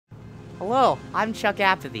Hello, I'm Chuck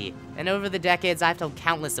Apathy, and over the decades I've helped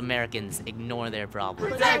countless Americans ignore their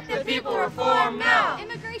problems. Protect the people, reform now!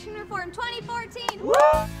 Immigration Reform 2014! Woo!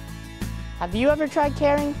 Have you ever tried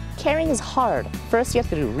caring? Caring is hard. First you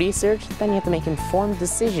have to do research, then you have to make informed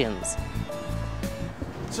decisions.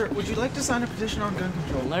 Sir, would you like to sign a petition on gun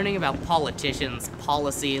control? Learning about politicians,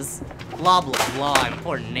 policies, blah blah blah,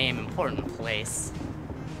 important name, important place.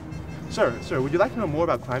 Sir, would you like to know more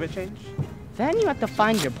about climate change? Then you have to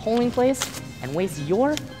find your polling place and waste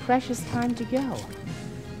your precious time to go.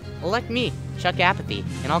 Elect me, Chuck Apathy,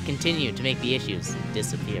 and I'll continue to make the issues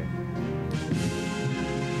disappear.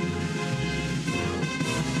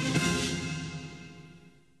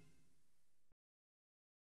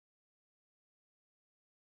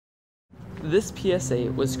 This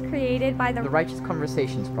PSA was Created by the Righteous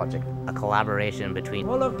Conversations Project, A collaboration between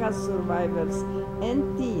Holocaust survivors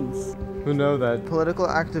and teens Who know that Political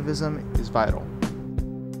activism is vital.